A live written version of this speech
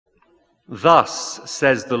Thus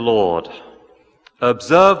says the Lord,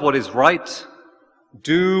 observe what is right,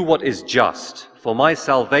 do what is just, for my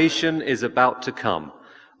salvation is about to come,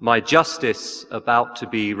 my justice about to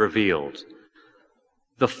be revealed.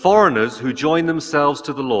 The foreigners who join themselves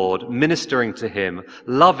to the Lord, ministering to him,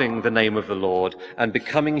 loving the name of the Lord, and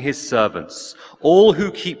becoming his servants, all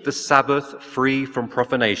who keep the Sabbath free from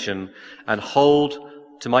profanation and hold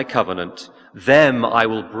to my covenant, them I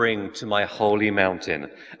will bring to my holy mountain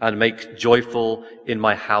and make joyful in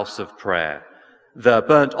my house of prayer. The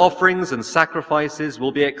burnt offerings and sacrifices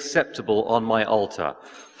will be acceptable on my altar,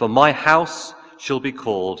 for my house shall be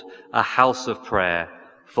called a house of prayer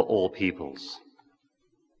for all peoples.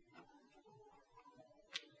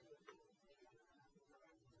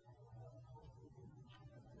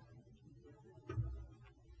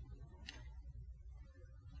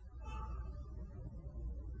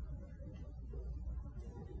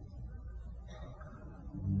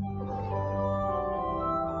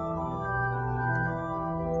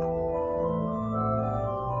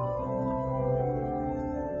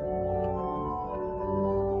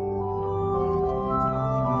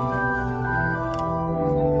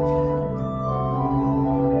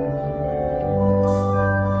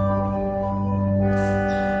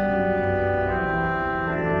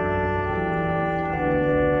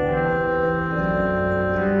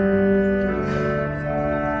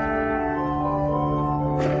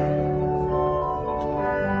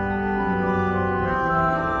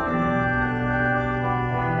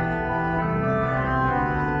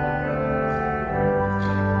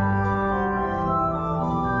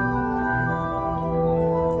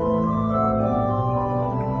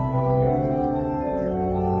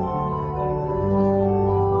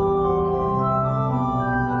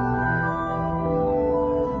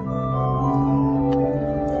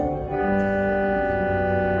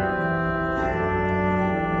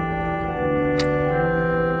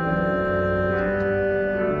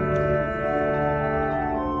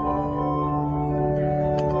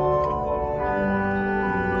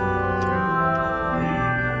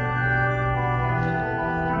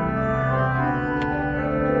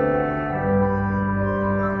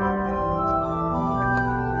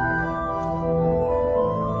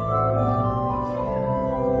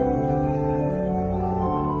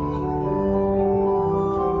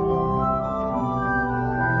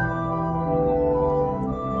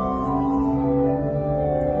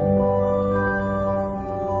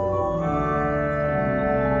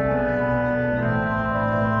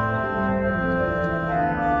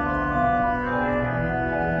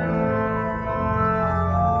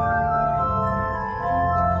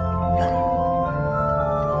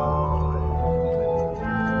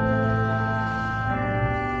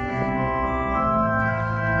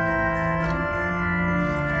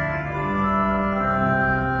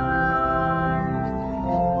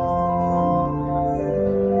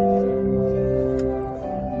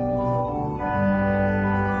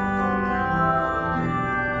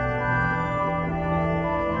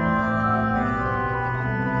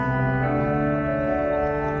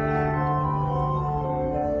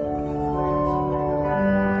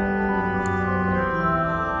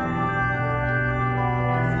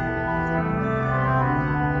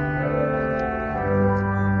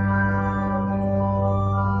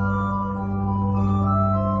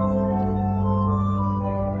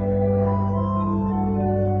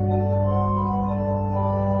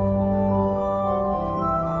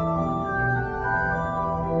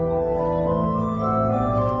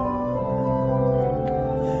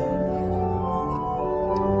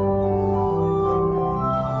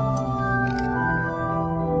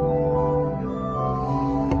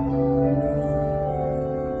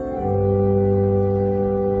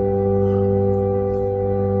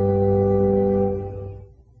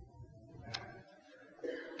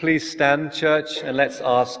 Please stand, church, and let's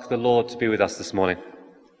ask the Lord to be with us this morning.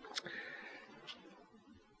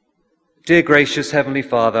 Dear gracious Heavenly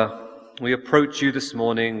Father, we approach you this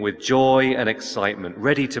morning with joy and excitement,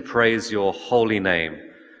 ready to praise your holy name.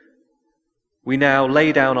 We now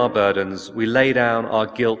lay down our burdens, we lay down our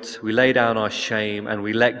guilt, we lay down our shame, and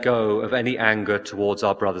we let go of any anger towards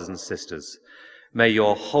our brothers and sisters. May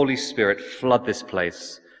your Holy Spirit flood this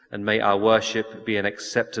place, and may our worship be an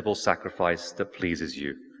acceptable sacrifice that pleases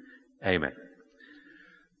you. Amen.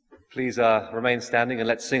 Please remain standing and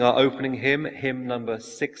let's sing our opening hymn, hymn number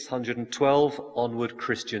 612, Onward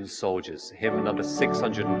Christian Soldiers, hymn number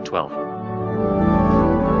 612.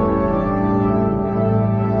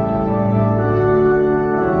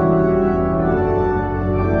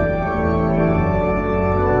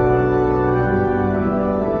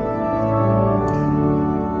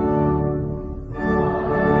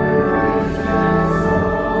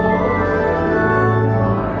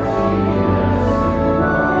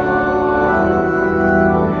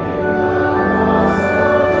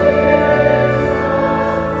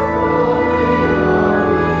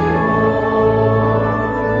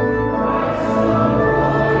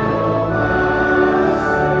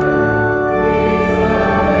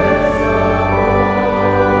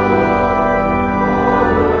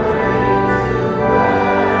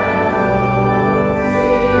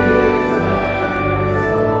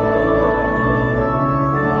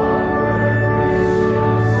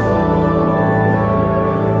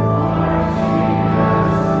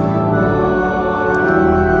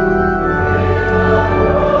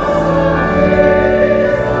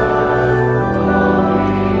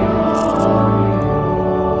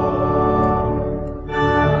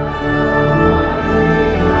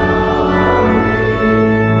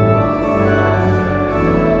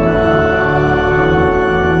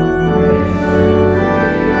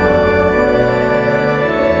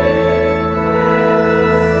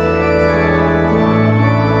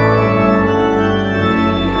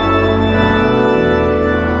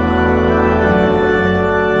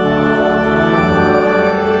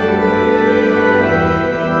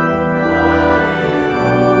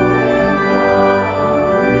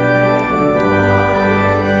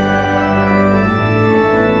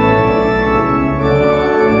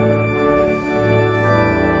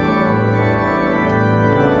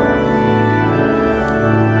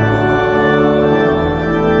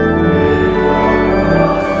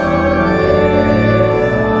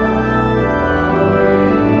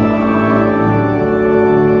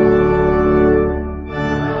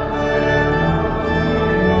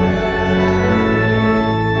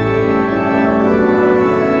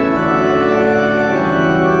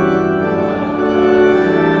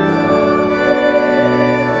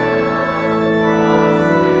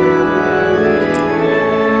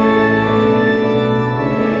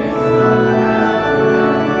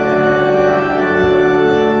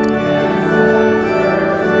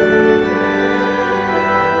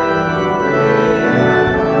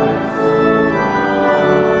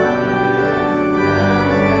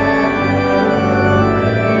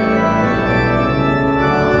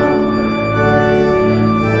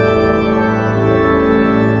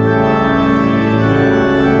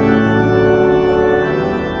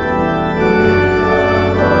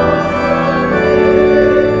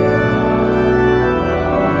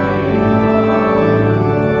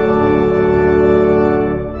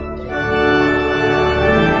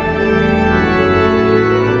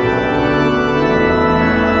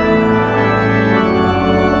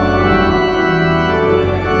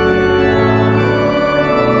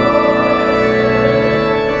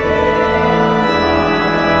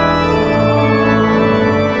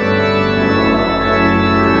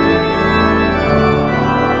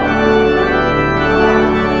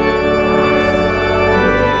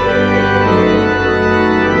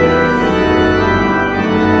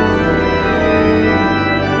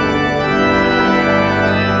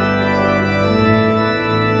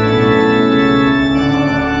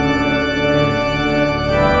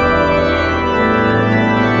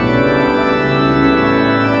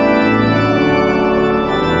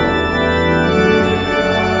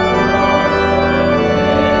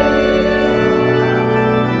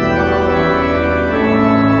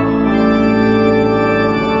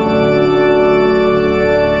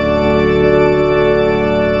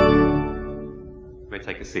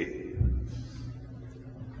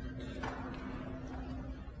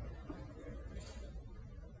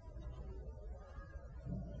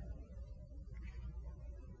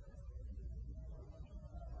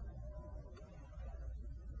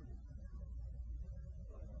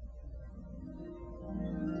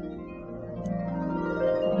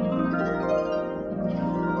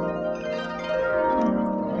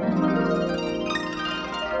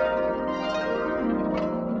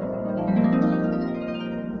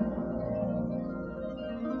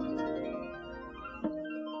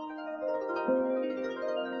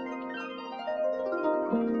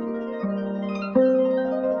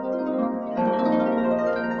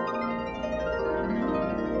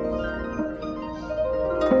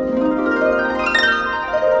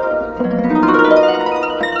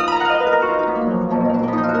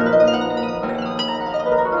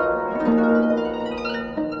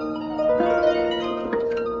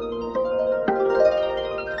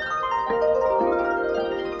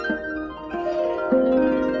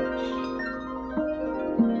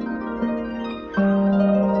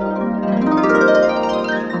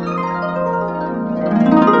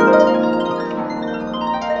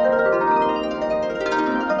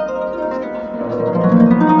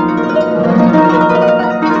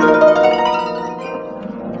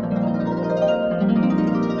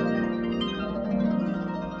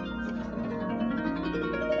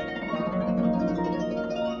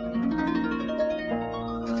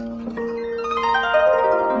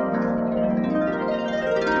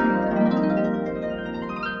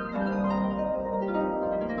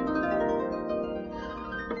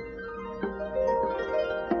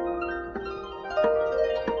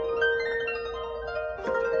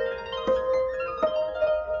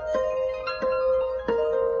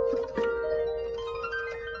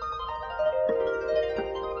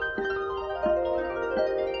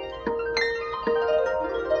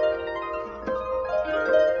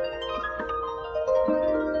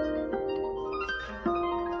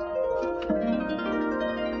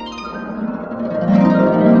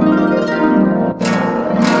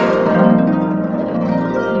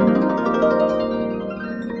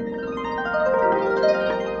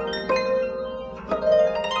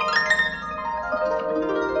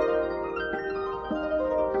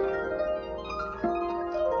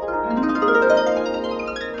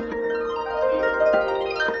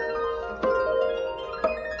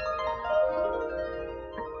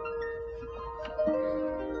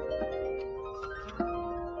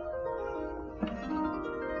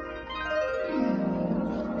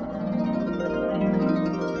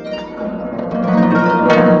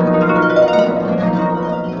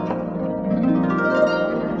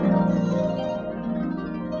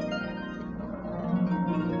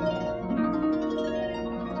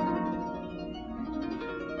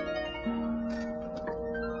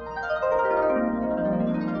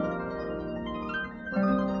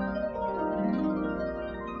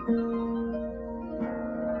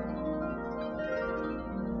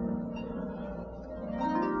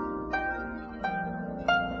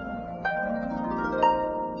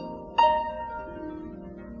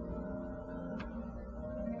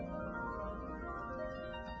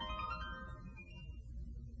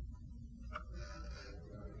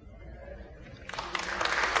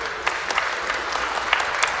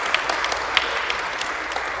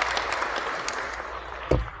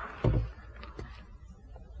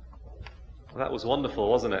 Well, that was wonderful,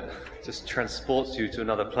 wasn't it? Just transports you to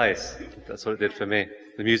another place. That's what it did for me.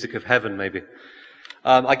 The music of heaven, maybe.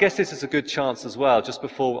 I guess this is a good chance as well, just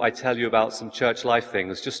before I tell you about some church life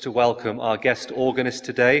things, just to welcome our guest organist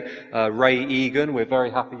today, Ray Egan. We're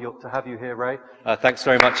very happy to have you here, Ray. Thanks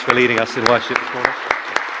very much for leading us in worship this morning.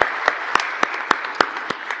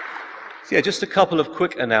 So yeah, just a couple of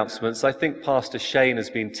quick announcements. I think Pastor Shane has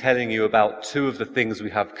been telling you about two of the things we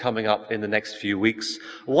have coming up in the next few weeks.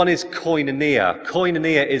 One is koinonia.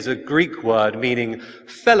 Koinonia is a Greek word meaning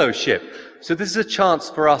fellowship. So this is a chance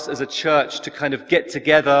for us as a church to kind of get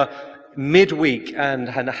together midweek and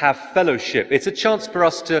have fellowship. It's a chance for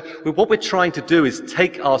us to, what we're trying to do is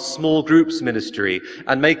take our small groups ministry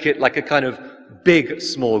and make it like a kind of big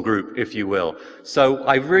small group, if you will. So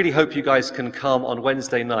I really hope you guys can come on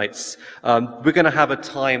Wednesday nights. We're going to have a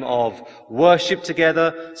time of worship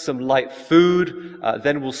together, some light food,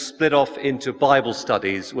 then we'll split off into Bible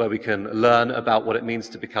studies where we can learn about what it means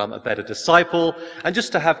to become a better disciple and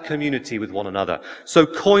just to have community with one another. So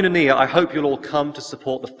Koinonia, I hope you'll all come to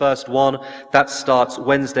support the first one. That starts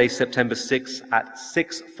Wednesday, September 6th at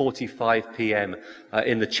 6:45 p.m.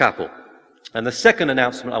 In the chapel. And the second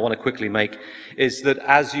announcement I want to quickly make is that,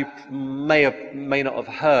 as you may not have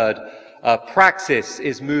heard, Praxis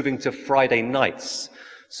is moving to Friday nights.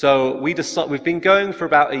 So we've been going for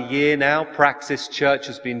about a year now. Praxis Church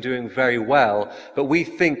has been doing very well, but we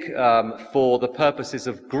think for the purposes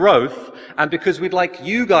of growth, and because we'd like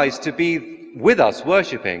you guys to be with us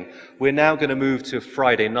worshiping, we're now going to move to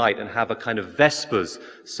Friday night and have a kind of Vespers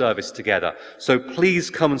service together. So please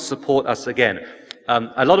come and support us again.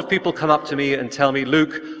 A lot of people come up to me and tell me,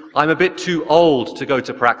 Luke, I'm a bit too old to go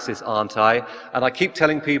to Praxis, aren't I? And I keep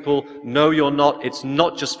telling people, no, you're not. It's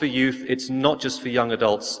not just for youth. It's not just for young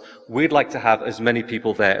adults. We'd like to have as many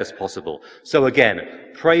people there as possible. So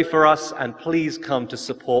again, pray for us and please come to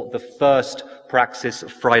support the first Praxis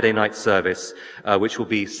Friday night service, which will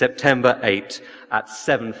be September 8 at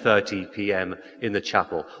 7:30 p.m. in the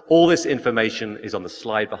chapel. All this information is on the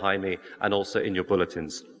slide behind me and also in your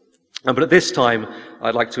bulletins. But at this time,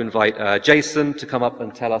 I'd like to invite Jason to come up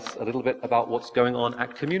and tell us a little bit about what's going on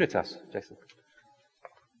at Communitas. Jason.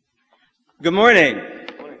 Good morning.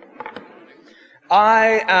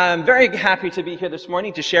 I am very happy to be here this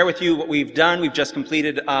morning to share with you what we've done. We've just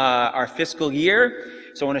completed our fiscal year.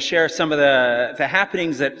 So I want to share some of the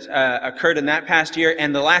happenings that occurred in that past year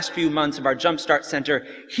and the last few months of our Jumpstart Center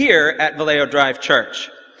here at Vallejo Drive Church.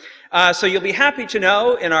 So you'll be happy to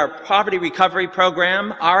know in our poverty recovery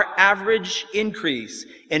program, our average increase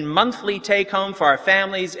in monthly take-home for our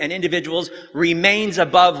families and individuals remains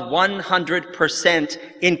above 100%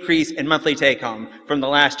 increase in monthly take-home from the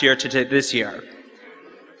last year to this year.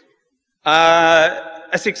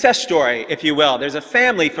 A success story, if you will. There's a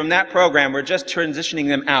family from that program, we're just transitioning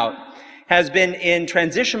them out, has been in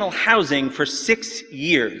transitional housing for 6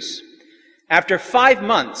 years. After 5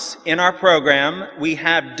 months in our program, we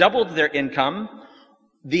have doubled their income.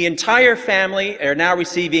 The entire family are now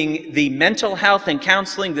receiving the mental health and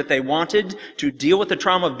counseling that they wanted to deal with the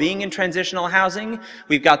trauma of being in transitional housing.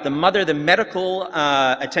 We've got the mother, the medical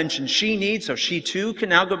attention she needs, so she too can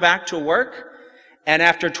now go back to work. And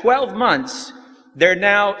after 12 months, they're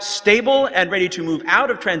now stable and ready to move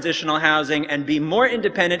out of transitional housing and be more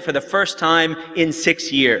independent for the first time in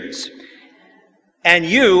 6 years. And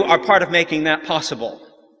you are part of making that possible.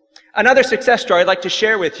 Another success story I'd like to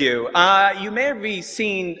share with you. You may have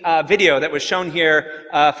seen a video that was shown here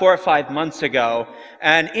 4 or 5 months ago.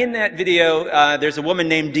 And in that video, there's a woman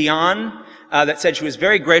named Dion that said she was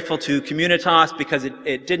very grateful to Communitas because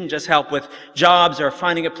it didn't just help with jobs or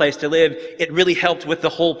finding a place to live. It really helped with the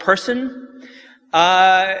whole person.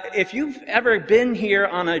 If you've ever been here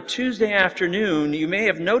on a Tuesday afternoon, you may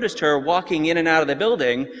have noticed her walking in and out of the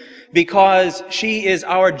building because she is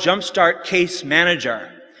our Jumpstart case manager.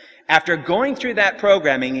 After going through that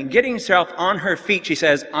programming and getting herself on her feet, she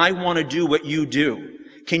says, I want to do what you do.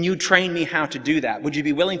 Can you train me how to do that? Would you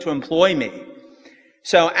be willing to employ me?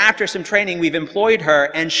 So after some training, we've employed her,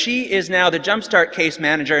 and she is now the Jumpstart case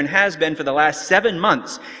manager and has been for the last 7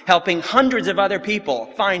 months, helping hundreds of other people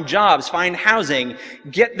find jobs, find housing,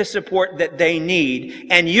 get the support that they need,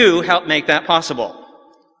 and you help make that possible.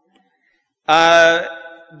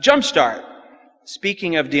 Jumpstart.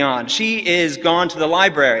 Speaking of Dion, she is gone to the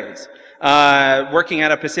libraries, working at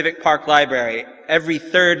a Pacific Park library every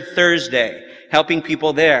third Thursday, helping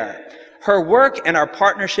people there. Her work and our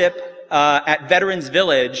partnership at Veterans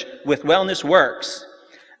Village with Wellness Works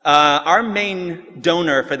Our main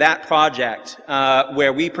donor for that project,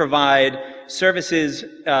 where we provide services,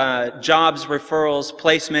 jobs, referrals,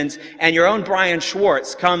 placements, and your own Brian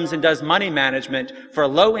Schwartz comes and does money management for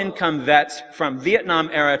low-income vets from Vietnam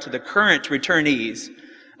era to the current returnees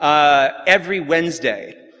every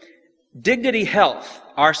Wednesday. Dignity Health,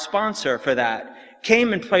 our sponsor for that,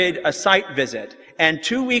 came and paid a site visit, and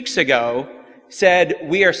 2 weeks ago said,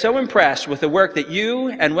 "We are so impressed with the work that you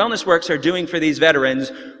and Wellness Works are doing for these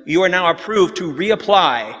veterans. You are now approved to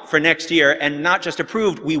reapply for next year, and not just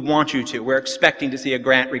approved, we want you to. We're expecting to see a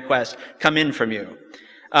grant request come in from you."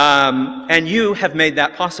 And you have made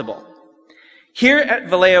that possible. Here at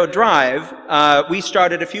Vallejo Drive, we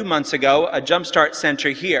started a few months ago a Jumpstart Center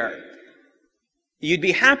here. You'd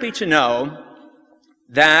be happy to know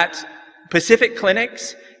that Pacific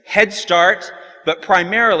Clinics, Head Start, but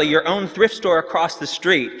primarily your own thrift store across the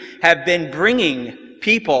street have been bringing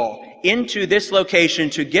people into this location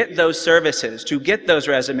to get those services, to get those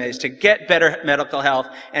resumes, to get better medical health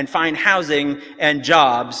and find housing and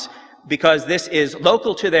jobs, because this is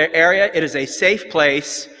local to their area, it is a safe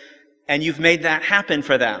place, and you've made that happen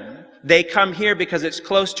for them. They come here because it's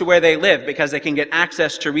close to where they live, because they can get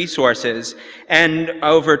access to resources, and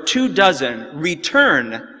over 24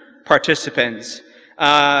 return participants.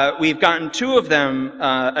 We've gotten 2 of them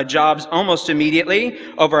jobs almost immediately.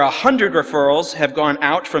 Over 100 referrals have gone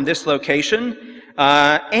out from this location.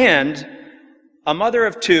 And a mother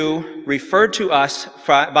of 2 referred to us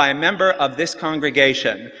by a member of this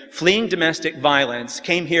congregation, fleeing domestic violence,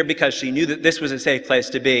 came here because she knew that this was a safe place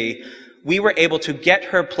to be. We were able to get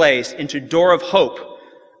her placed into Door of Hope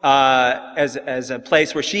as a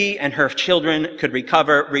place where she and her children could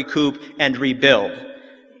recover, recoup, and rebuild.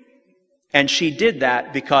 And she did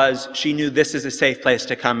that because she knew this is a safe place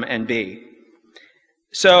to come and be.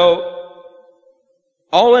 So,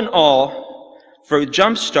 all in all, for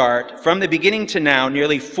Jumpstart, from the beginning to now,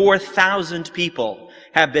 nearly 4,000 people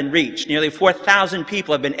have been reached. Nearly 4,000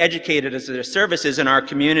 people have been educated as their services in our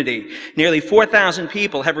community. Nearly 4,000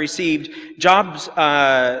 people have received jobs,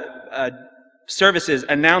 services,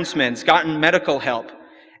 announcements, gotten medical help.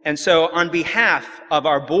 And so on behalf of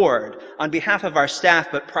our board, on behalf of our staff,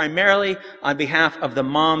 but primarily on behalf of the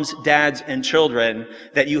moms, dads, and children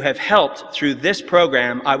that you have helped through this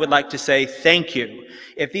program, I would like to say thank you.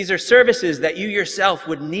 If these are services that you yourself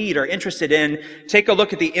would need or interested in, take a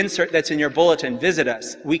look at the insert that's in your bulletin. Visit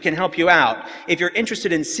us. We can help you out. If you're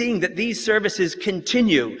interested in seeing that these services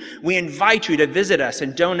continue, we invite you to visit us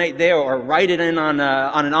and donate there, or write it in on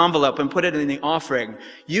an envelope and put it in the offering.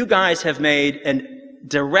 You guys have made an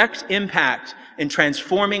direct impact in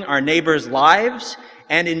transforming our neighbors' lives,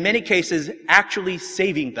 and in many cases, actually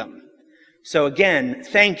saving them. So again,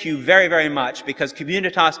 thank you very, very much, because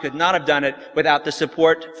Communitas could not have done it without the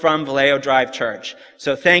support from Vallejo Drive Church.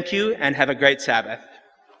 So thank you, and have a great Sabbath.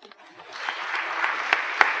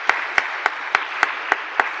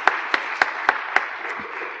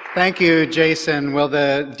 Thank you, Jason. Will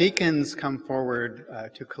the deacons come forward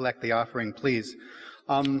to collect the offering, please?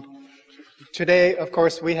 Today, of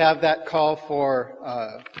course, we have that call for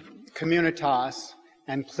Communitas,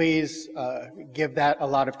 and please give that a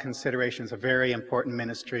lot of consideration. It's a very important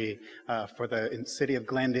ministry for the city of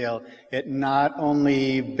Glendale. It not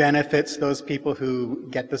only benefits those people who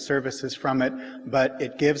get the services from it, but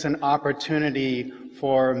it gives an opportunity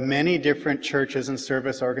for many different churches and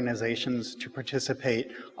service organizations to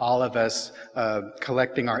participate, all of us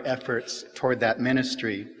collecting our efforts toward that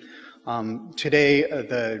ministry. Today,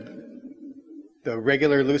 the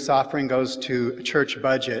regular loose offering goes to church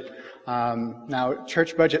budget. Now,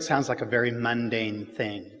 church budget sounds like a very mundane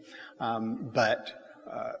thing, but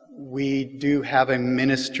we do have a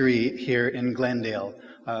ministry here in Glendale.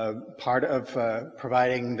 Part of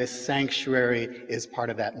providing this sanctuary is part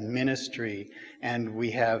of that ministry, and we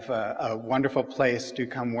have a wonderful place to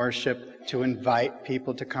come worship, to invite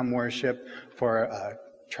people to come worship, for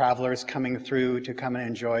travelers coming through to come and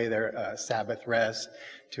enjoy their Sabbath rest,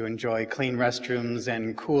 to enjoy clean restrooms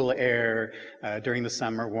and cool air during the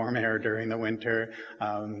summer, warm air during the winter,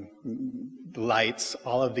 lights,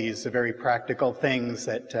 all of these are very practical things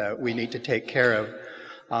that we need to take care of.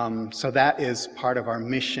 So that is part of our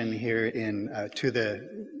mission here to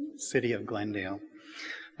the city of Glendale.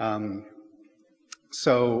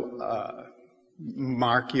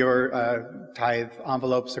 Mark your tithe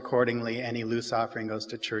envelopes accordingly. Any loose offering goes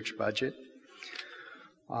to church budget.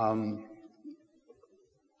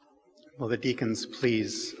 Will the deacons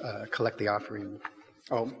please collect the offering?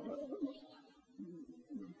 Oh,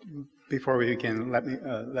 Before we begin, let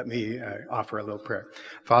me offer a little prayer.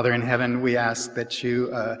 Father in heaven, we ask that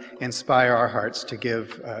you inspire our hearts to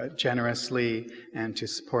give generously and to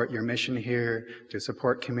support your mission here, to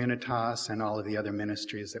support Communitas and all of the other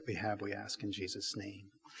ministries that we have, we ask in Jesus' name.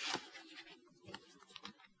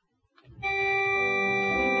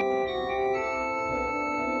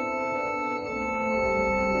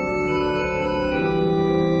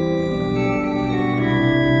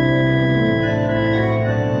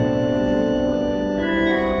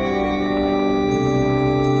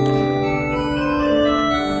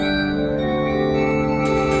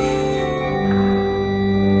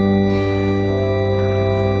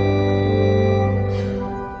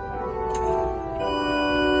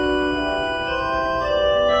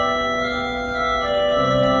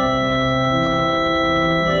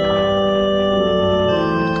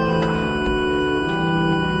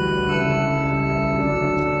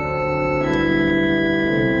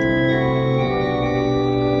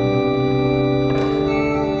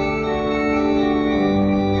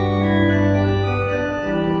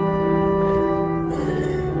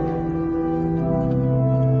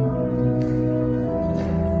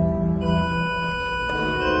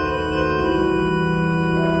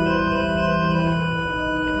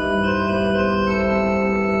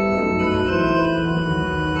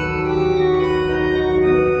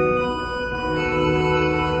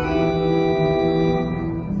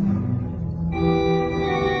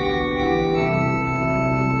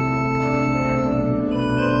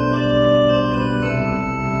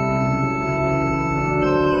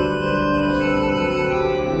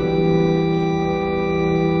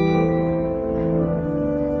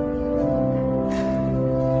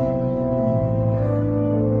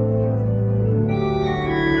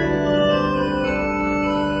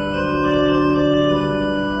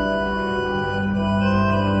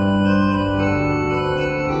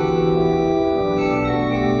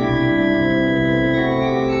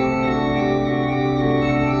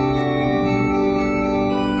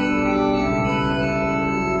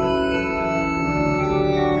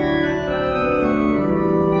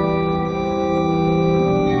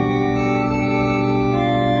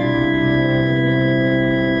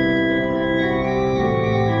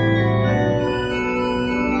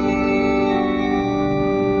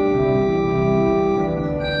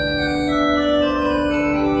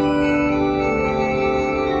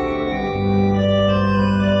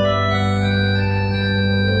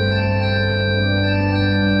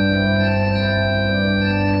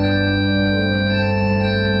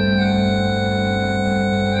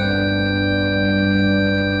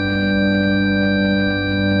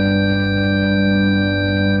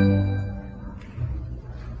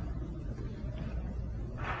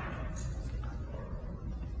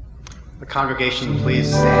 The congregation, please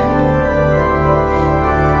stand.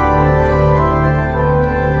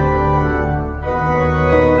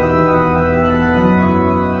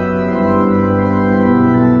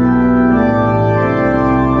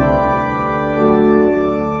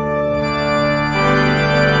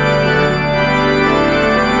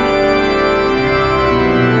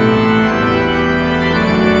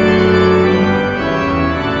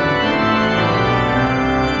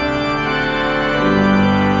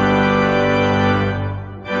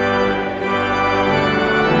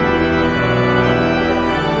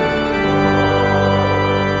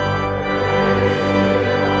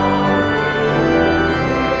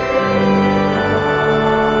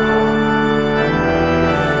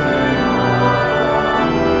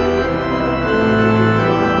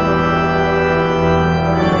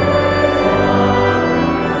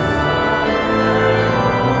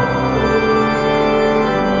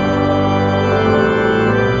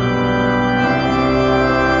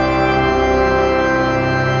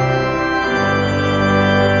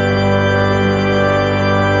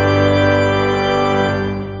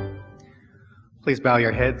 Please bow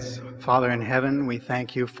your heads. Father in heaven, we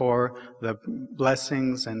thank you for the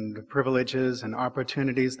blessings and the privileges and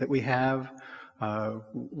opportunities that we have.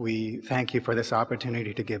 We thank you for this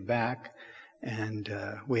opportunity to give back, and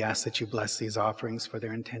we ask that you bless these offerings for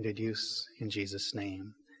their intended use in Jesus'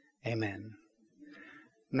 name. Amen.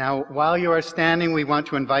 Now, while you are standing, we want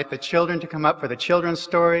to invite the children to come up for the children's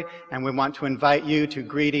story, and we want to invite you to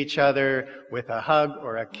greet each other with a hug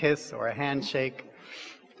or a kiss or a handshake.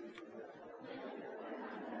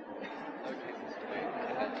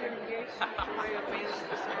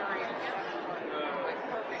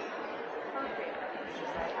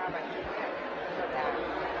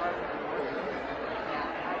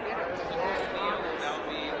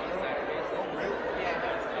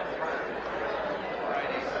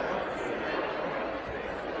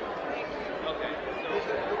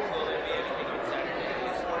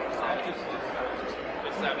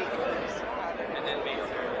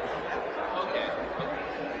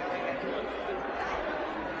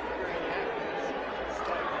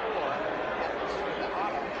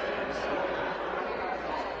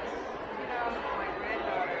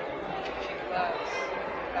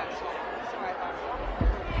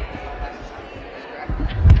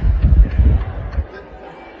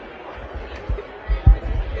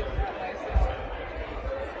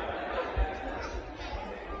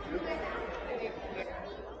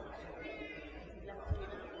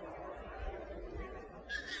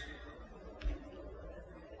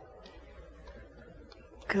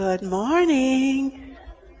 Good morning.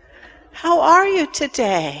 How are you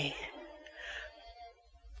today?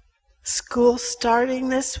 School starting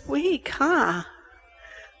this week, huh?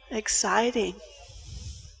 Exciting.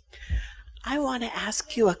 I want to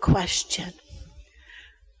ask you a question.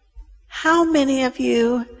 How many of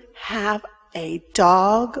you have a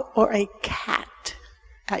dog or a cat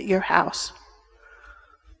at your house?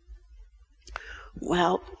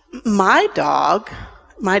 Well, my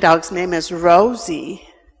dog's name is Rosie.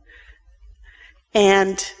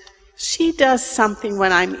 And she does something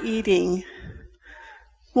when I'm eating.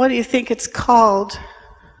 What do you think it's called?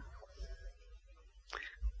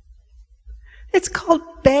 It's called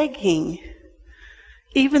begging.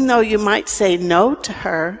 Even though you might say no to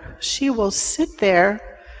her, she will sit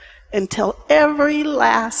there until every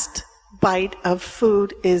last bite of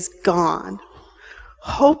food is gone,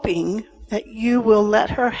 hoping that you will let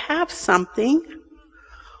her have something,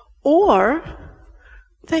 or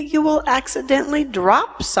that you will accidentally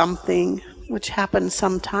drop something, which happens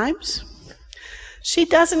sometimes. She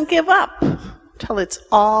doesn't give up till it's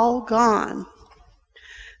all gone.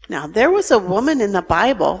 Now, there was a woman in the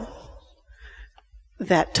Bible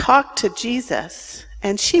that talked to Jesus,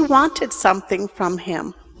 and she wanted something from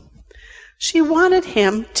him. She wanted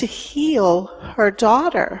him to heal her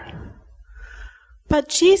daughter. But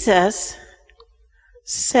Jesus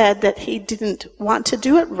said that he didn't want to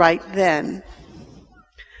do it right then.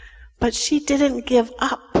 But she didn't give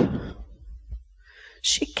up.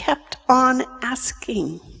 She kept on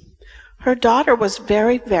asking. Her daughter was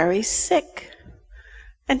very, very sick.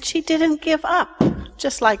 And she didn't give up,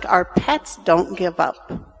 just like our pets don't give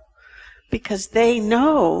up, because they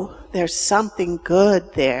know there's something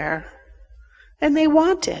good there, and they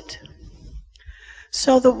want it.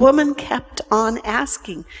 So the woman kept on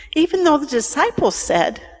asking, even though the disciples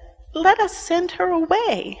said, "Let us send her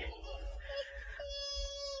away."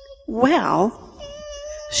 Well,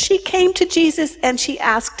 she came to Jesus and she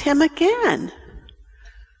asked him again,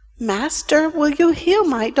 "Master, will you heal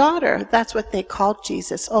my daughter?" That's what they called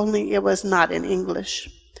Jesus, only it was not in English.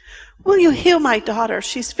 "Will you heal my daughter?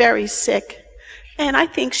 She's very sick." And I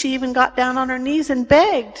think she even got down on her knees and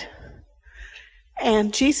begged.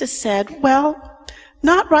 And Jesus said, "Well,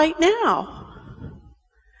 not right now."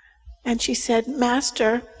 And she said,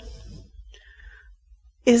 "Master,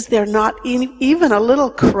 is there not even a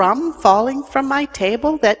little crumb falling from my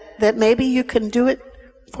table that maybe you can do it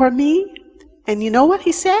for me?" And you know what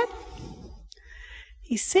he said?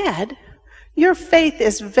 He said, "Your faith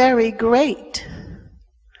is very great.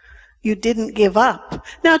 You didn't give up."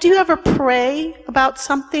 Now, do you ever pray about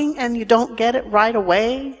something and you don't get it right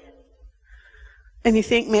away? And you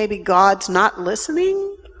think maybe God's not listening?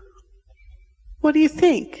 What do you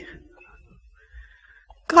think?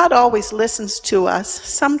 God always listens to us.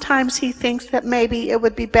 Sometimes he thinks that maybe it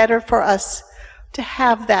would be better for us to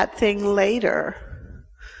have that thing later,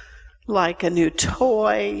 like a new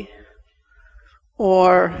toy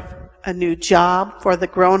or a new job for the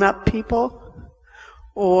grown-up people,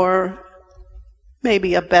 or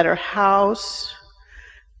maybe a better house.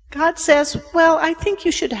 God says, "Well, I think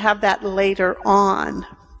you should have that later on.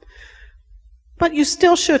 But you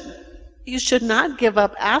should not give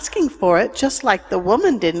up asking for it, just like the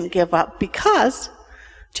woman didn't give up, because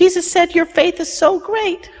Jesus said, 'Your faith is so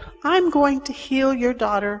great, I'm going to heal your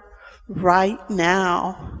daughter right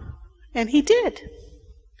now.'" And he did.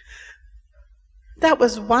 That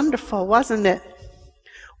was wonderful, wasn't it?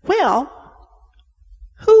 Well,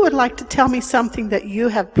 who would like to tell me something that you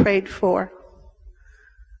have prayed for?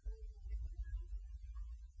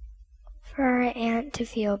 For our aunt to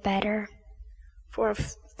feel better. For a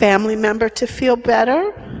family member to feel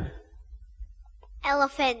better?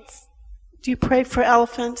 Elephants. Do you pray for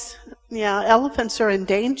elephants? Yeah, elephants are in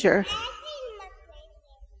danger.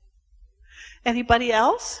 Anybody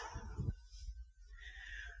else?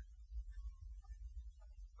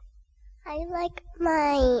 I like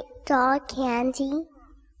my dog Candy.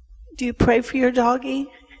 Do you pray for your doggie?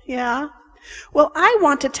 Yeah. Well, I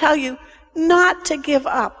want to tell you not to give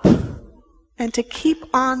up and to keep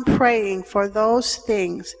on praying for those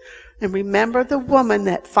things and remember the woman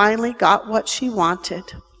that finally got what she wanted.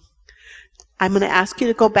 I'm going to ask you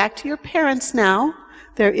to go back to your parents now.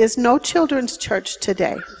 There is no children's church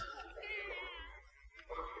today.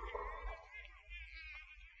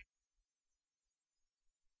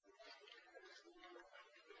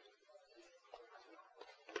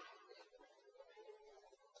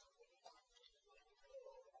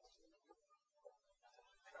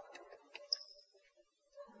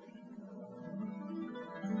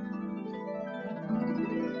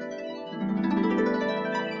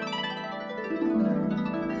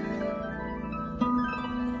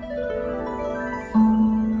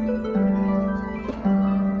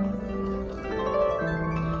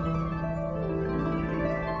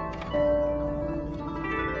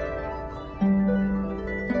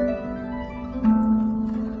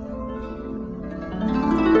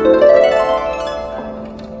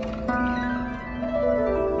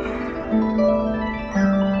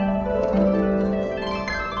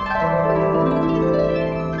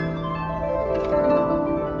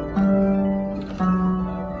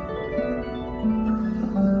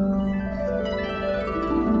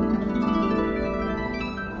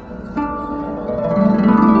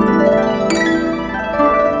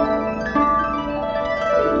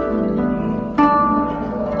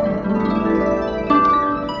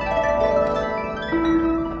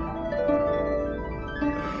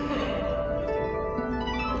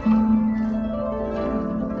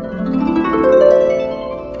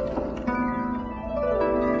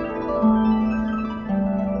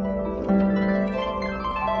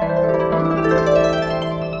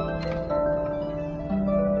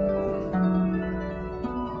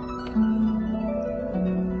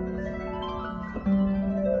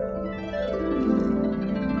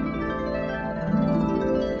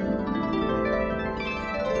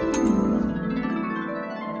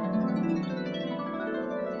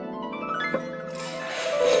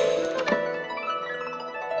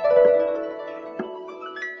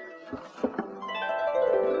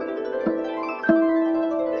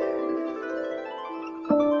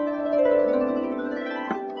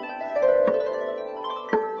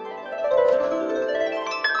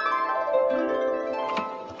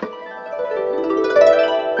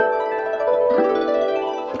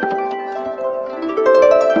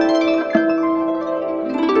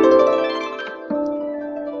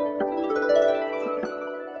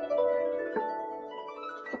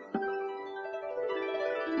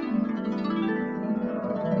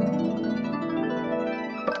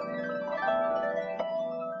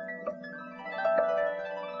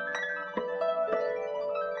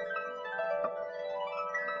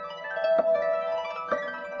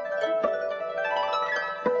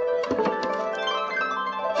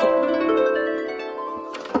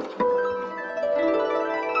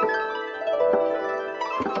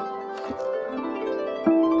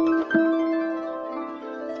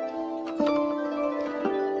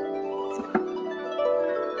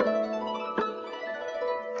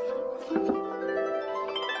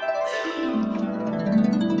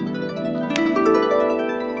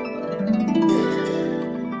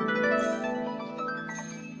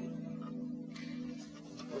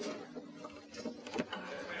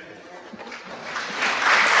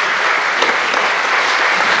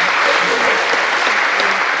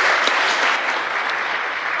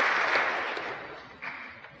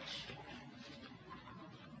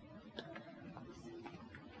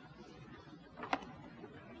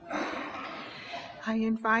 I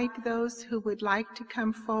invite those who would like to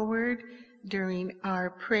come forward during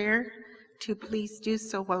our prayer to please do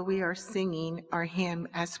so while we are singing our hymn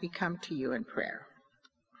as we come to you in prayer.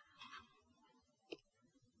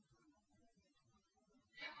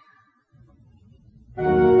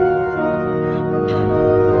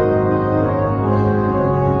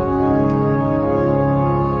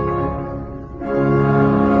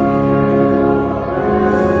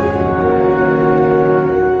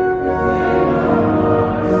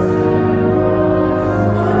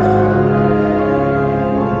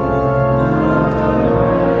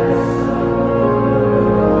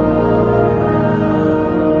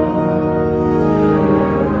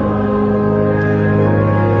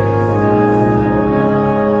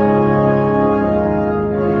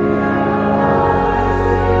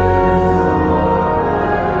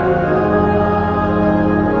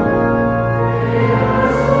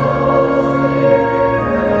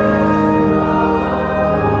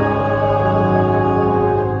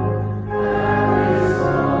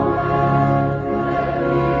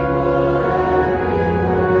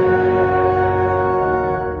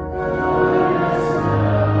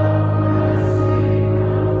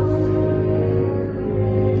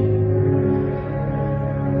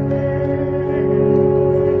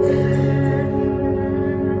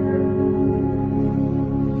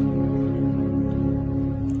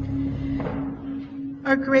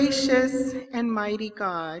 Gracious and mighty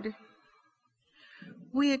God,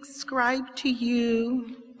 we ascribe to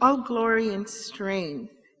you all glory and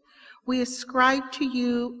strength. We ascribe to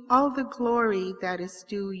you all the glory that is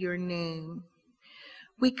due your name.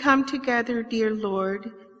 We come together, dear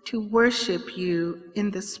Lord, to worship you in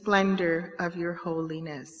the splendor of your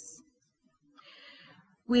holiness.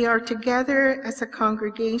 We are together as a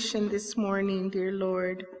congregation this morning, dear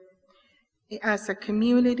Lord. As a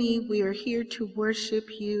community, we are here to worship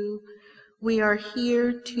you. We are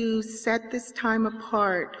here to set this time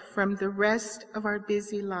apart from the rest of our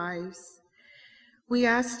busy lives. We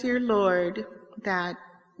ask, dear Lord, that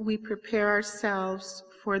we prepare ourselves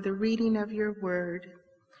for the reading of your word.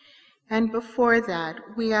 And before that,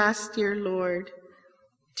 we ask, dear Lord,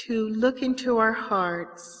 to look into our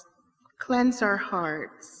hearts, cleanse our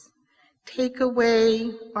hearts, take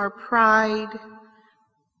away our pride,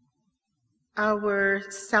 our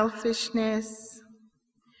selfishness.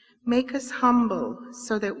 Make us humble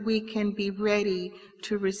so that we can be ready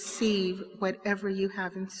to receive whatever you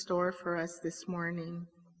have in store for us this morning.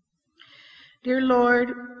 Dear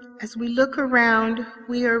Lord, as we look around,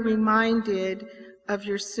 we are reminded of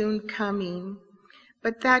your soon coming,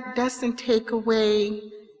 but that doesn't take away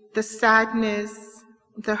the sadness,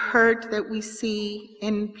 the hurt that we see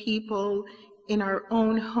in people in our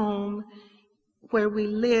own home, where we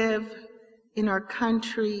live, in our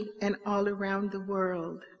country, and all around the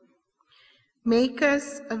world. Make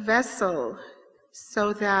us a vessel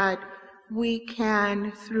so that we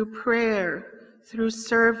can, through prayer, through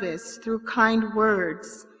service, through kind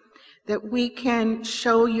words, that we can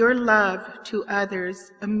show your love to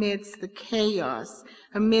others amidst the chaos,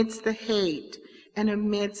 amidst the hate, and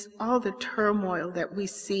amidst all the turmoil that we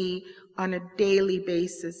see on a daily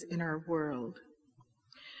basis in our world.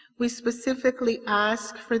 We specifically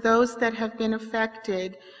ask for those that have been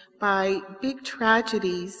affected by big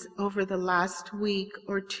tragedies over the last week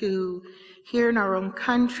or two, here in our own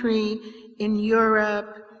country, in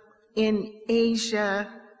Europe, in Asia,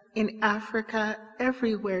 in Africa,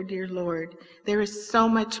 everywhere, dear Lord. There is so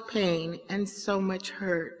much pain and so much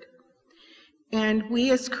hurt. And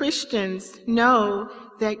we as Christians know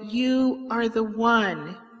that you are the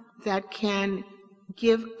one that can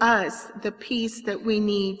give us the peace that we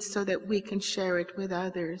need so that we can share it with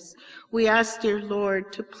others. We ask, dear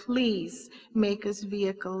Lord, to please make us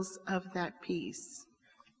vehicles of that peace.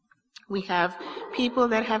 We have people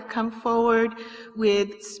that have come forward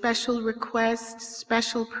with special requests,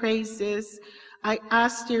 special praises. I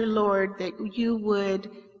ask, dear Lord, that you would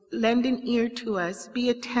lend an ear to us,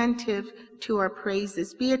 be attentive to our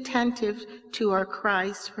praises, be attentive to our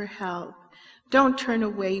cries for help. Don't turn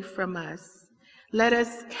away from us. Let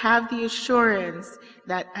us have the assurance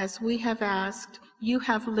that as we have asked, you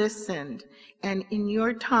have listened, and in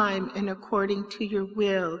your time and according to your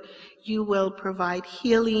will, you will provide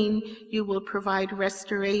healing, you will provide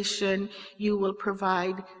restoration, you will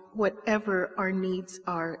provide whatever our needs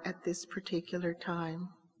are at this particular time.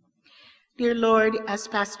 Dear Lord, as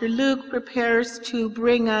Pastor Luke prepares to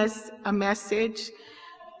bring us a message,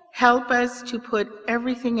 help us to put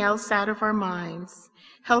everything else out of our minds.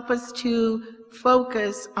 Help us to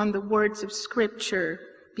focus on the words of Scripture,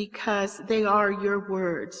 because they are your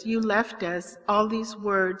words. You left us all these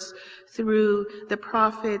words through the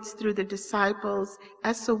prophets, through the disciples,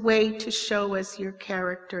 as a way to show us your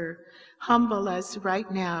character. Humble us right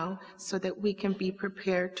now so that we can be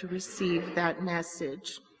prepared to receive that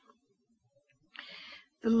message.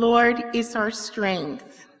 The Lord is our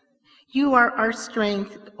strength. You are our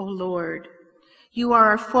strength, O Lord. You are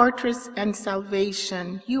our fortress and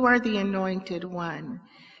salvation. You are the anointed one.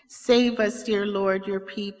 Save us, dear Lord, your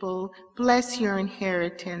people. Bless your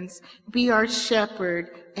inheritance. Be our shepherd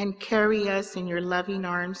and carry us in your loving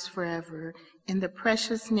arms forever. In the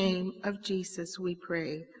precious name of Jesus we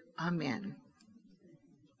pray. Amen.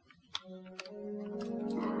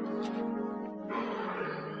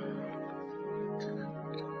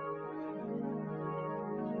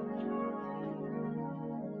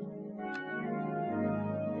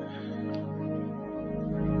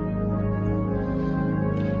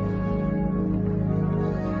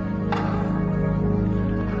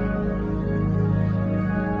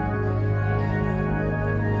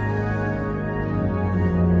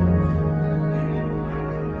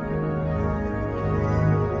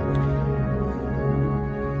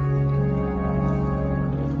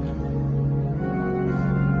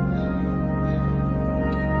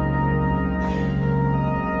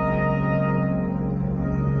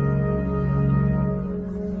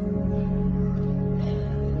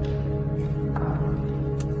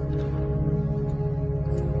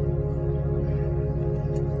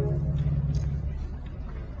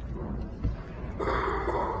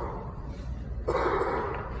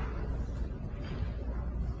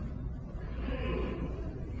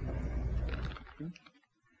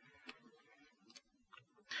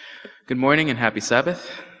 Good morning and happy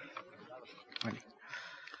Sabbath.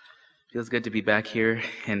 Feels good to be back here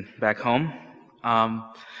and back home.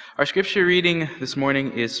 Our scripture reading this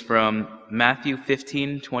morning is from Matthew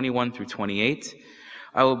 15:21 through 28.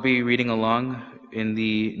 I will be reading along in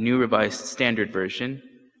the New Revised Standard Version.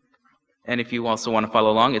 And if you also want to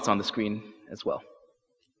follow along, it's on the screen as well.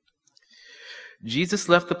 Jesus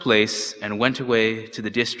left the place and went away to the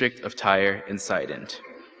district of Tyre and Sidon.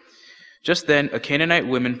 Just then, a Canaanite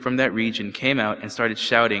woman from that region came out and started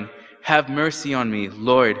shouting, "Have mercy on me,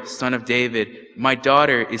 Lord, Son of David. My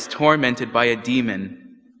daughter is tormented by a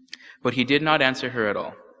demon." But he did not answer her at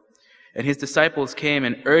all. And his disciples came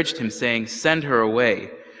and urged him, saying, "Send her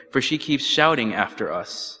away, for she keeps shouting after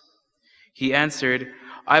us." He answered,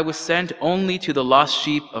 "I was sent only to the lost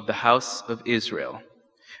sheep of the house of Israel."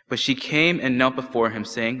 But she came and knelt before him,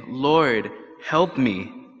 saying, "Lord, help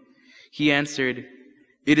me." He answered,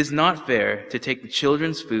 "It is not fair to take the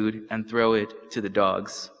children's food and throw it to the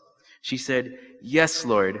dogs." She said, "Yes,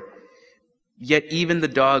 Lord, yet even the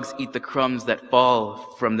dogs eat the crumbs that fall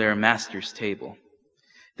from their master's table."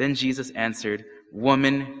 Then Jesus answered,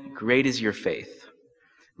 "Woman, great is your faith.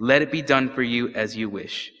 Let it be done for you as you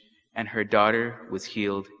wish." And her daughter was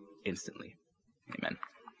healed instantly. Amen.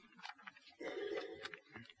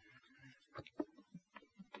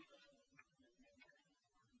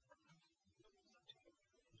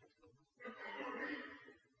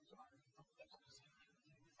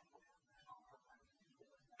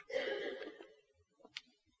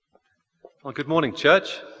 Well, good morning,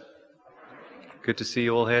 church. Good to see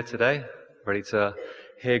you all here today, ready to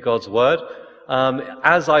hear God's word.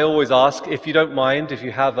 As I always ask, if you don't mind, if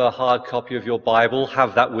you have a hard copy of your Bible,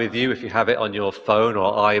 have that with you. If you have it on your phone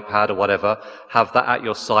or iPad or whatever, have that at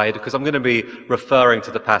your side, because I'm going to be referring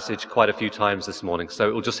to the passage quite a few times this morning, so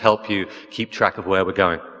it will just help you keep track of where we're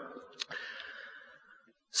going.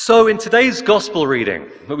 So in today's gospel reading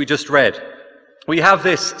that we just read, we have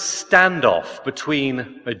this standoff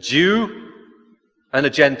between a Jew and a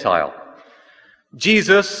Gentile.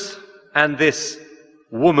 Jesus and this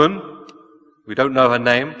woman, we don't know her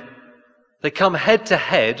name, they come head to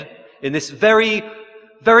head in this very,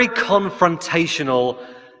 very confrontational,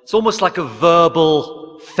 it's almost like a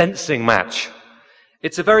verbal fencing match.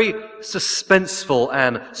 It's a very suspenseful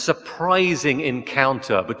and surprising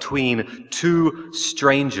encounter between two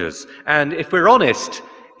strangers. And if we're honest,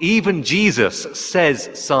 even Jesus says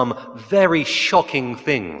some very shocking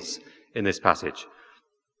things in this passage.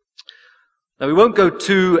 Now, we won't go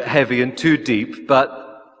too heavy and too deep,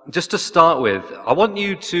 but just to start with, I want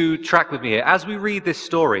you to track with me here. As we read this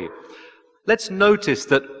story, let's notice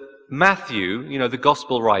that Matthew, the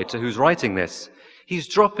gospel writer who's writing this, he's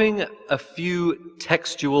dropping a few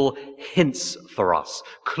textual hints for us,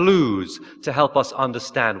 clues to help us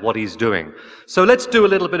understand what he's doing. So let's do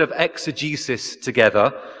a little bit of exegesis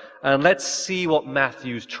together, and let's see what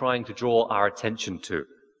Matthew's trying to draw our attention to.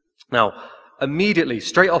 Now, immediately,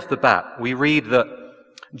 straight off the bat, we read that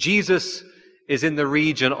Jesus is in the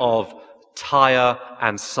region of Tyre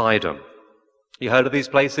and Sidon. You heard of these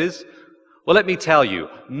places? Well, let me tell you,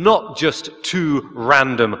 not just two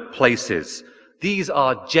random places. These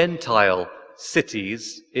are Gentile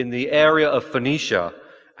cities in the area of Phoenicia,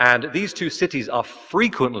 and these two cities are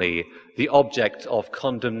frequently the object of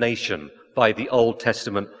condemnation by the Old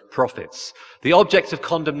Testament prophets. The object of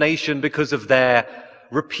condemnation because of their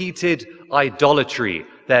repeated idolatry,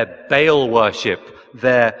 their Baal worship,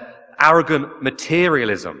 their arrogant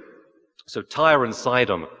materialism. So Tyre and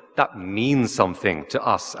Sidon, that means something to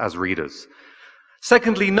us as readers.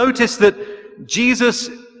 Secondly, notice that Jesus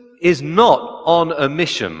is not on a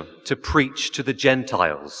mission to preach to the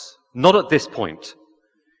Gentiles. Not at this point.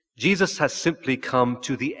 Jesus has simply come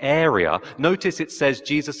to the area. Notice it says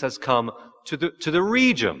Jesus has come to the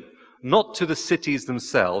region, not to the cities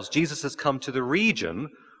themselves. Jesus has come to the region.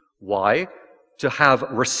 Why? To have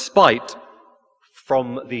respite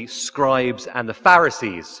from the scribes and the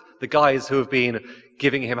Pharisees, the guys who have been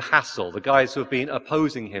giving him hassle, the guys who have been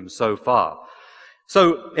opposing him so far.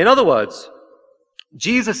 So, in other words,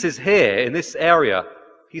 Jesus is here in this area.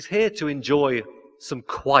 He's here to enjoy some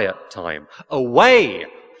quiet time, away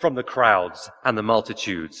from the crowds and the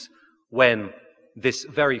multitudes, when this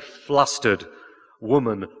very flustered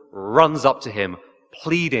woman runs up to him,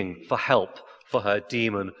 pleading for help for her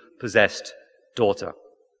demon-possessed daughter.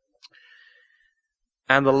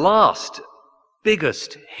 And the last,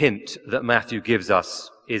 biggest hint that Matthew gives us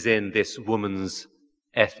is in this woman's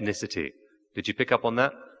ethnicity. Did you pick up on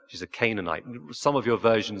that? She's a Canaanite. Some of your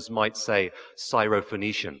versions might say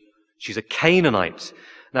Syrophoenician. She's a Canaanite.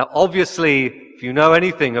 Now, obviously, if you know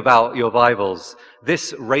anything about your Bibles,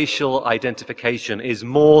 this racial identification is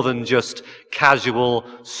more than just casual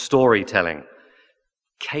storytelling.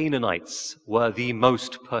 Canaanites were the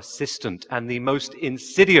most persistent and the most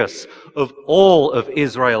insidious of all of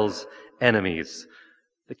Israel's enemies.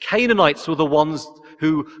 The Canaanites were the ones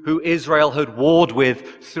who Israel had warred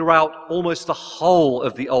with throughout almost the whole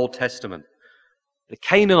of the Old Testament. The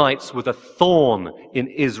Canaanites were the thorn in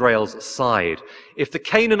Israel's side. If the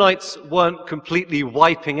Canaanites weren't completely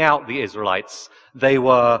wiping out the Israelites, they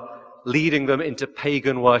were leading them into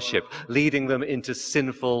pagan worship, leading them into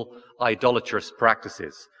sinful, idolatrous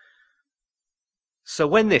practices. So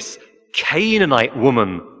when this Canaanite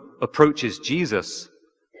woman approaches Jesus,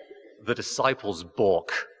 the disciples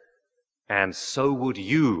balk. And so would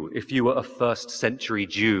you if you were a first-century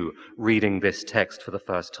Jew reading this text for the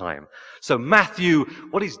first time. So Matthew,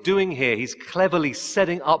 what he's doing here, he's cleverly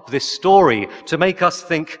setting up this story to make us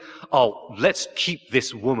think, oh, let's keep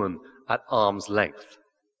this woman at arm's length.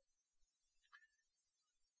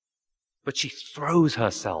 But she throws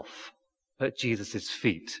herself at Jesus'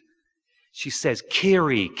 feet. She says,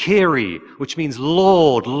 Kyrie, Kyrie, which means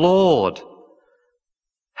Lord, Lord,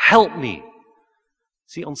 help me.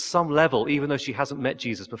 See, on some level, even though she hasn't met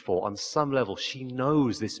Jesus before, on some level, she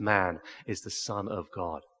knows this man is the Son of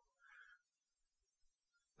God.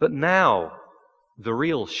 But now, the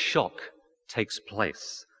real shock takes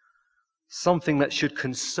place. Something that should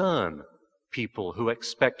concern people who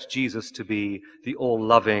expect Jesus to be the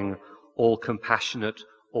all-loving, all-compassionate,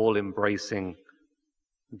 all-embracing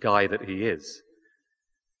guy that he is.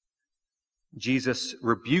 Jesus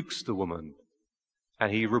rebukes the woman,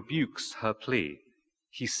 and he rebukes her plea.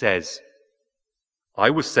 He says, I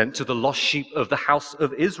was sent to the lost sheep of the house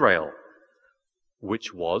of Israel,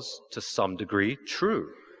 which was, to some degree, true.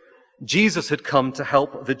 Jesus had come to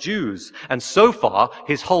help the Jews, and so far,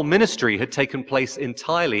 his whole ministry had taken place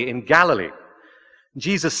entirely in Galilee.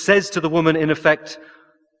 Jesus says to the woman, in effect,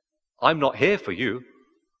 I'm not here for you.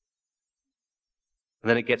 And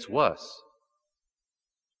then it gets worse.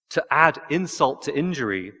 To add insult to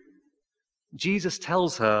injury, Jesus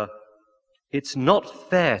tells her, it's not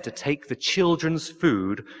fair to take the children's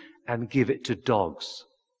food and give it to dogs.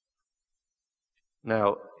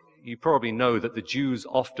 Now, you probably know that the Jews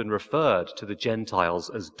often referred to the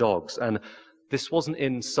Gentiles as dogs, and this wasn't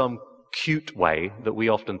in some cute way that we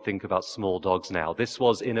often think about small dogs now. This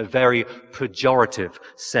was in a very pejorative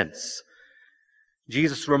sense.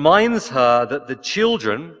 Jesus reminds her that the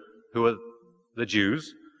children, who are the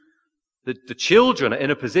Jews, the children are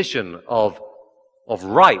in a position of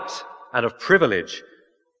right and of privilege,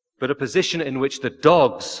 but a position in which the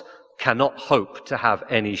dogs cannot hope to have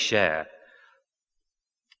any share.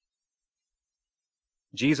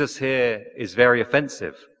 Jesus here is very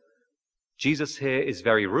offensive. Jesus here is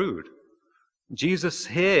very rude. Jesus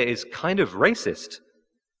here is kind of racist.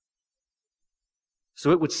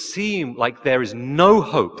 So it would seem like there is no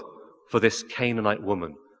hope for this Canaanite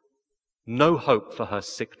woman, no hope for her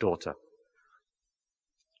sick daughter.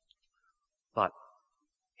 But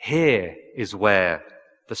here is where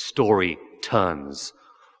the story turns.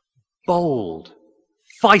 Bold,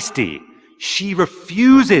 feisty, she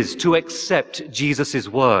refuses to accept Jesus'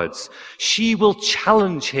 words. She will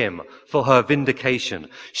challenge him for her vindication.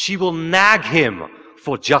 She will nag him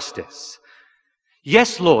for justice.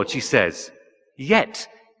 Yes, Lord, she says, yet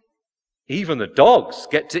even the dogs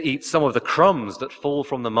get to eat some of the crumbs that fall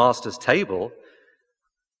from the master's table.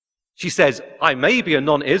 She says, I may be a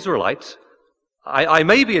non-Israelite, I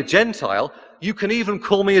may be a Gentile, you can even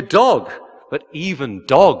call me a dog, but even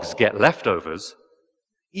dogs get leftovers.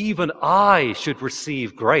 Even I should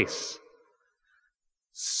receive grace.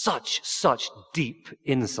 Such deep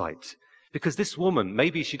insight. Because this woman,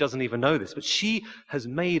 maybe she doesn't even know this, but she has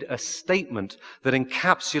made a statement that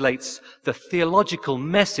encapsulates the theological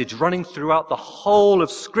message running throughout the whole of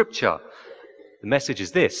Scripture. The message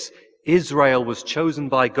is this: Israel was chosen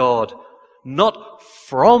by God not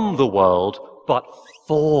from the world, but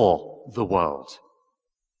for the world.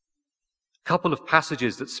 A couple of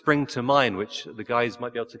passages that spring to mind, which the guys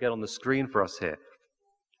might be able to get on the screen for us here.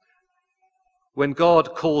 When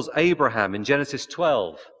God calls Abraham in Genesis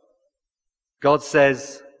 12, God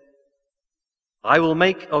says, I will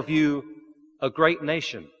make of you a great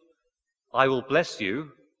nation. I will bless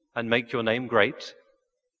you and make your name great,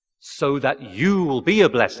 so that you will be a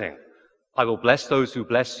blessing. I will bless those who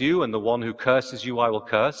bless you, and the one who curses you I will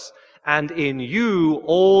curse. And in you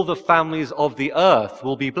all the families of the earth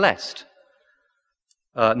will be blessed.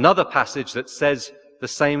 Another passage that says the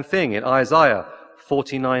same thing in Isaiah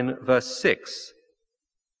 49 verse 6.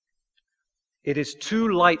 It is too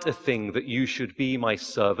light a thing that you should be my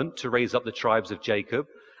servant to raise up the tribes of Jacob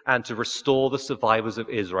and to restore the survivors of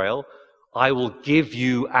Israel. I will give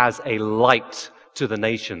you as a light to the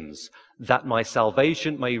nations, that my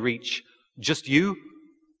salvation may reach just you,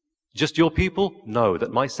 just your people? No,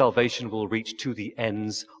 that my salvation will reach to the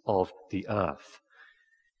ends of the earth.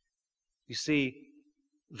 You see,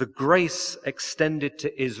 the grace extended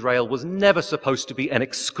to Israel was never supposed to be an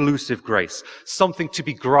exclusive grace, something to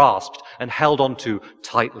be grasped and held onto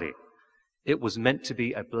tightly. It was meant to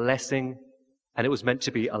be a blessing, and it was meant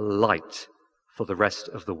to be a light for the rest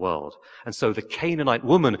of the world. And so the Canaanite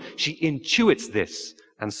woman, she intuits this,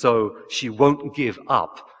 and so she won't give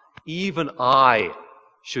up. Even I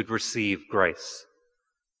should receive grace.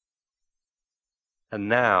 And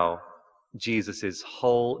now Jesus'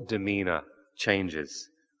 whole demeanor changes.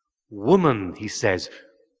 Woman, he says,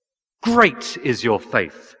 great is your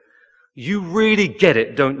faith. You really get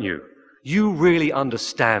it, don't you? You really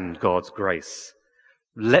understand God's grace.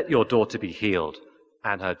 Let your daughter be healed.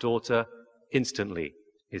 And her daughter instantly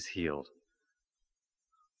is healed.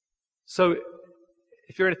 So,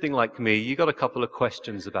 if you're anything like me, you got a couple of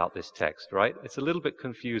questions about this text, right? It's a little bit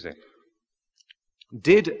confusing.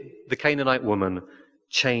 Did the Canaanite woman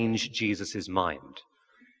change Jesus' mind?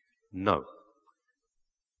 No.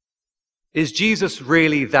 Is Jesus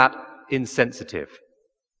really that insensitive?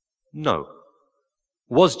 No.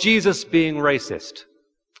 Was Jesus being racist?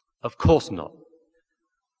 Of course not.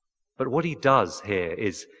 But what he does here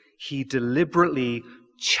is he deliberately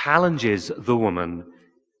challenges the woman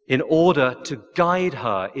in order to guide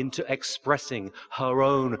her into expressing her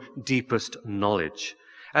own deepest knowledge.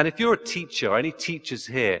 And if you're a teacher, any teachers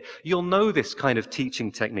here, you'll know this kind of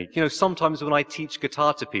teaching technique. You know, sometimes when I teach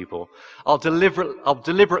guitar to people, I'll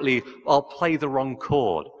deliberately play the wrong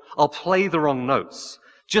chord. I'll play the wrong notes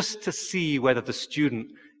just to see whether the student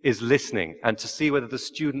is listening and to see whether the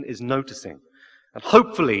student is noticing. And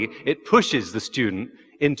hopefully it pushes the student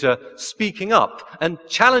into speaking up and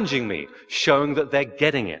challenging me, showing that they're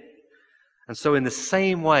getting it. And so in the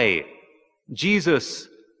same way, Jesus,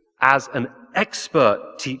 as an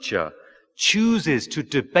expert teacher, chooses to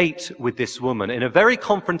debate with this woman in a very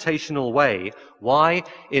confrontational way. Why?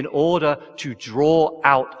 In order to draw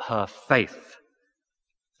out her faith.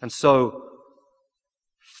 And so,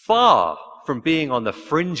 far from being on the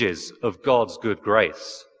fringes of God's good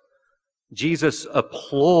grace, Jesus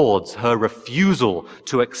applauds her refusal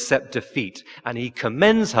to accept defeat, and he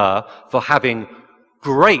commends her for having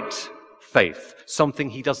great faith, something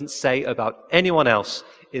he doesn't say about anyone else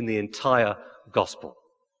in the entire gospel.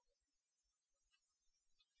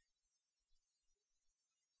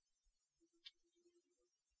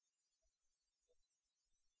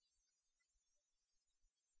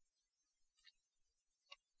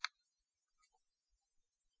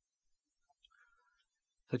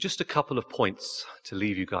 So just a couple of points to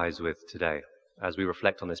leave you guys with today as we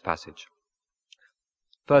reflect on this passage.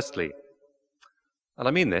 Firstly, and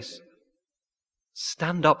I mean this,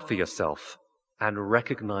 stand up for yourself and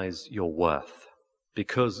recognize your worth,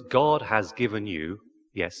 because God has given you,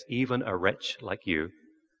 yes, even a wretch like you,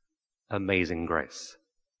 amazing grace.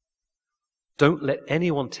 Don't let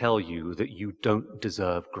anyone tell you that you don't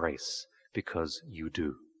deserve grace, because you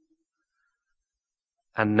do.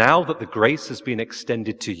 And now that the grace has been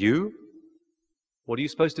extended to you, what are you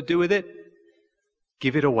supposed to do with it?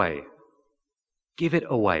 Give it away. Give it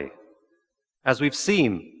away. As we've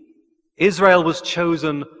seen, Israel was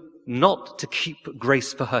chosen not to keep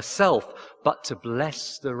grace for herself, but to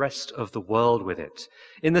bless the rest of the world with it.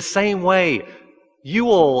 In the same way, you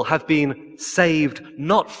all have been saved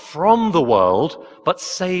not from the world, but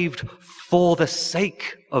saved for the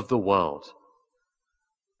sake of the world.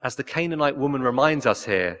 As the Canaanite woman reminds us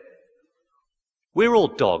here, we're all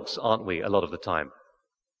dogs, aren't we, a lot of the time?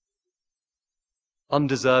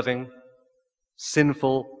 Undeserving,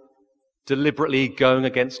 sinful, deliberately going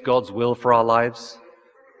against God's will for our lives.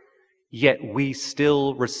 Yet we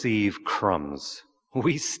still receive crumbs.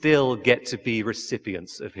 We still get to be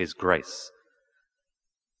recipients of His grace.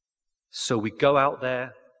 So we go out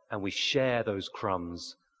there and we share those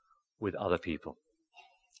crumbs with other people.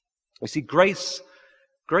 You see, grace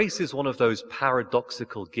is one of those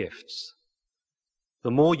paradoxical gifts.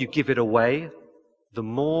 The more you give it away, the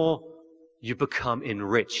more you become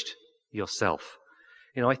enriched yourself.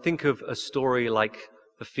 You know, I think of a story like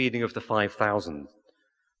the feeding of the 5,000.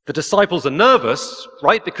 The disciples are nervous,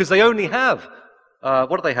 right? Because they only have,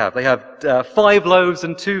 what do they have? They have 5 loaves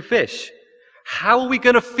and 2 fish. How are we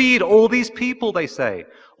going to feed all these people, they say.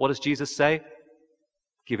 What does Jesus say?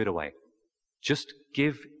 Give it away. Just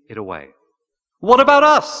give it away. What about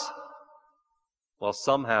us? Well,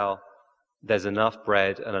 somehow there's enough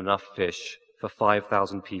bread and enough fish for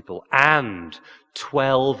 5,000 people and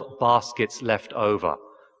 12 baskets left over.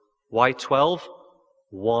 Why 12?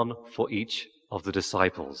 One for each of the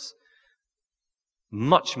disciples.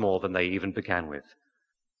 Much more than they even began with.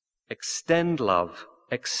 Extend love,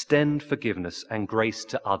 extend forgiveness and grace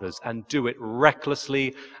to others, and do it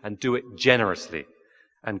recklessly and do it generously.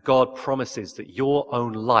 And God promises that your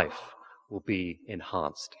own life will be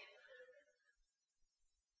enhanced.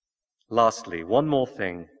 Lastly, one more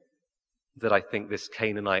thing that I think this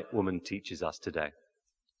Canaanite woman teaches us today.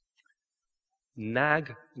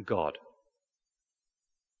 Nag God.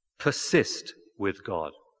 Persist with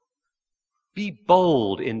God. Be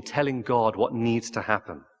bold in telling God what needs to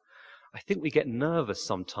happen. I think we get nervous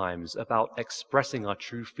sometimes about expressing our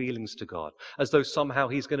true feelings to God, as though somehow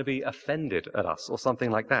he's going to be offended at us or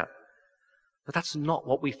something like that. But that's not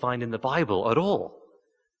what we find in the Bible at all.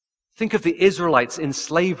 Think of the Israelites in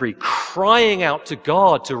slavery crying out to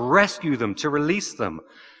God to rescue them, to release them.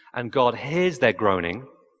 And God hears their groaning.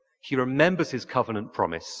 He remembers his covenant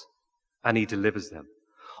promise and he delivers them.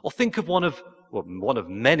 Or think of one of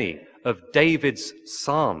many of David's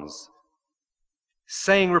psalms,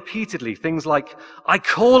 saying repeatedly things like, I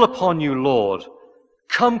call upon you, Lord.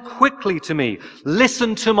 Come quickly to me.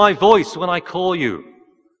 Listen to my voice when I call you.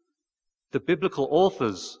 The biblical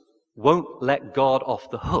authors won't let God off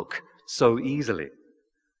the hook so easily.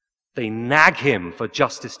 They nag him for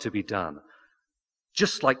justice to be done,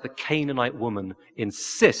 just like the Canaanite woman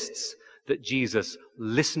insists that Jesus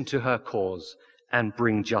listen to her cause and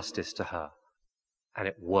bring justice to her. And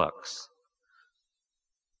it works.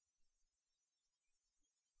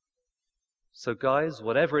 So guys,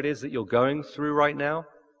 whatever it is that you're going through right now,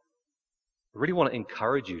 I really want to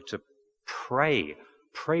encourage you to pray.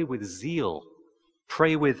 Pray with zeal.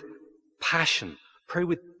 Pray with passion. Pray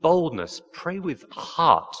with boldness. Pray with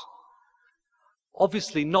heart.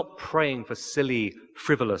 Obviously not praying for silly,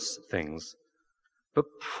 frivolous things, but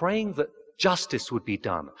praying that justice would be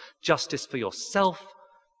done. Justice for yourself,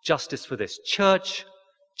 justice for this church,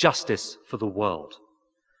 justice for the world.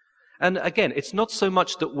 And again, it's not so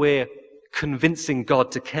much that we're convincing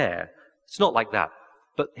God to care. It's not like that.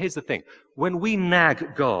 But here's the thing. When we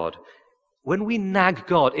nag God,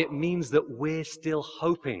 it means that we're still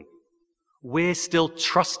hoping. We're still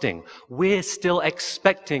trusting. We're still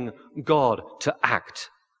expecting God to act.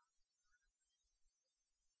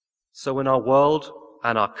 So when our world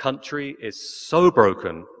and our country is so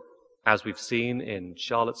broken, as we've seen in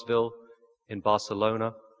Charlottesville, in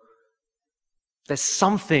Barcelona, there's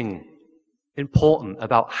something important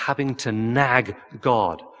about having to nag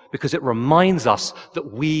God, because it reminds us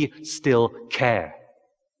that we still care.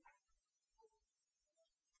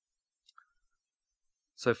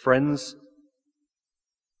 So friends,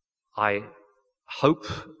 I hope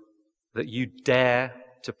that you dare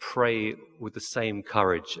to pray with the same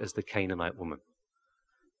courage as the Canaanite woman.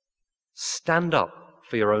 Stand up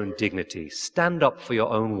for your own dignity. Stand up for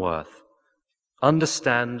your own worth.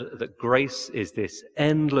 Understand that grace is this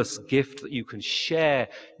endless gift that you can share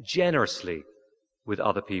generously with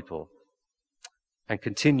other people. And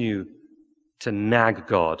continue to nag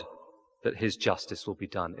God that his justice will be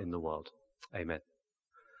done in the world. Amen.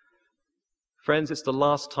 Friends, it's the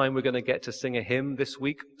last time we're going to get to sing a hymn this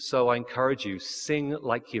week, so I encourage you, sing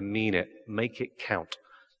like you mean it. Make it count.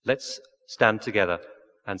 Let's stand together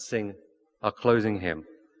and sing our closing hymn.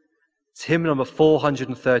 It's hymn number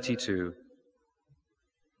 432.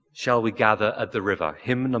 Shall we gather at the river?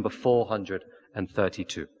 Hymn number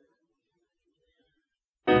 432.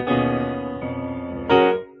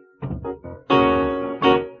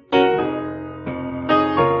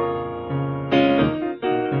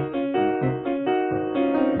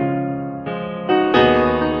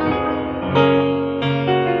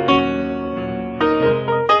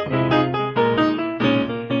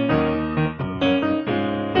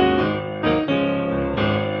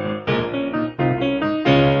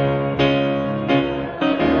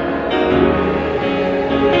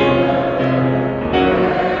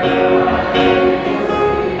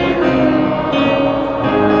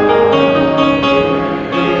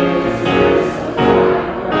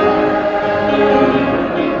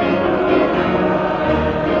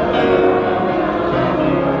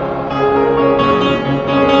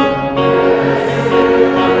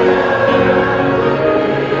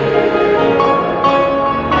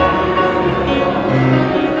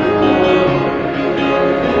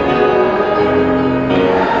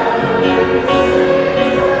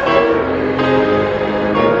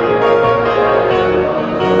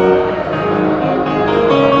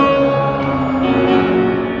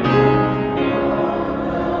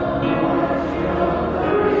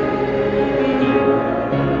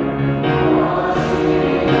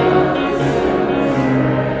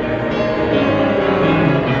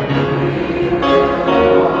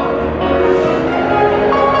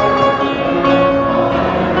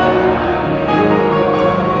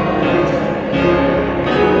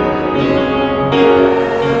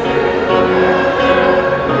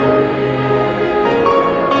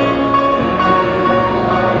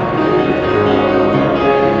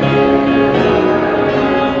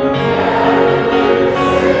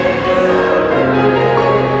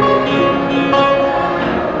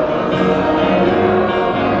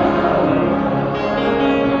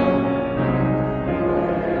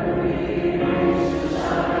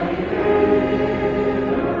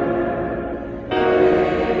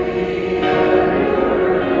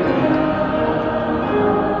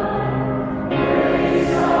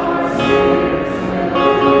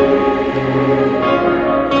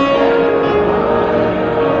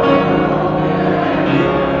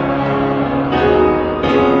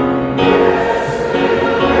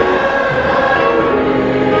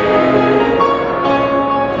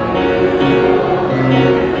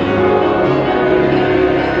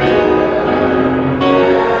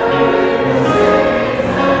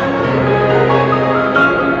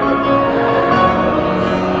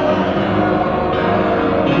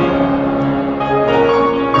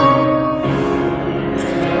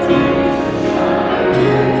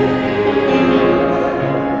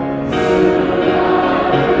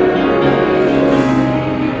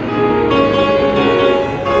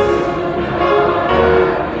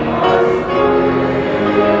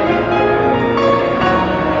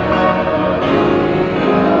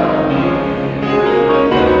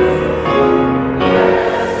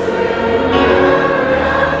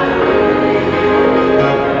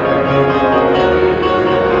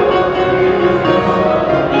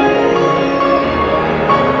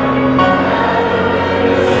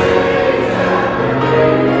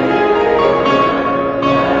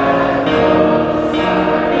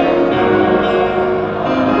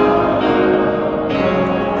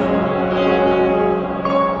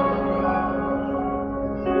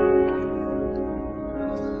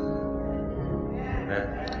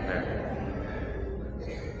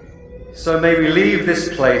 So may we leave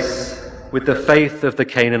this place with the faith of the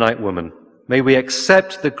Canaanite woman. May we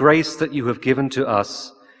accept the grace that you have given to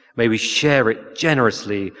us. May we share it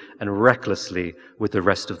generously and recklessly with the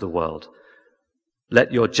rest of the world.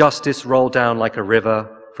 Let your justice roll down like a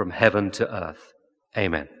river from heaven to earth.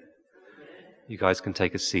 Amen. You guys can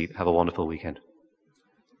take a seat. Have a wonderful weekend.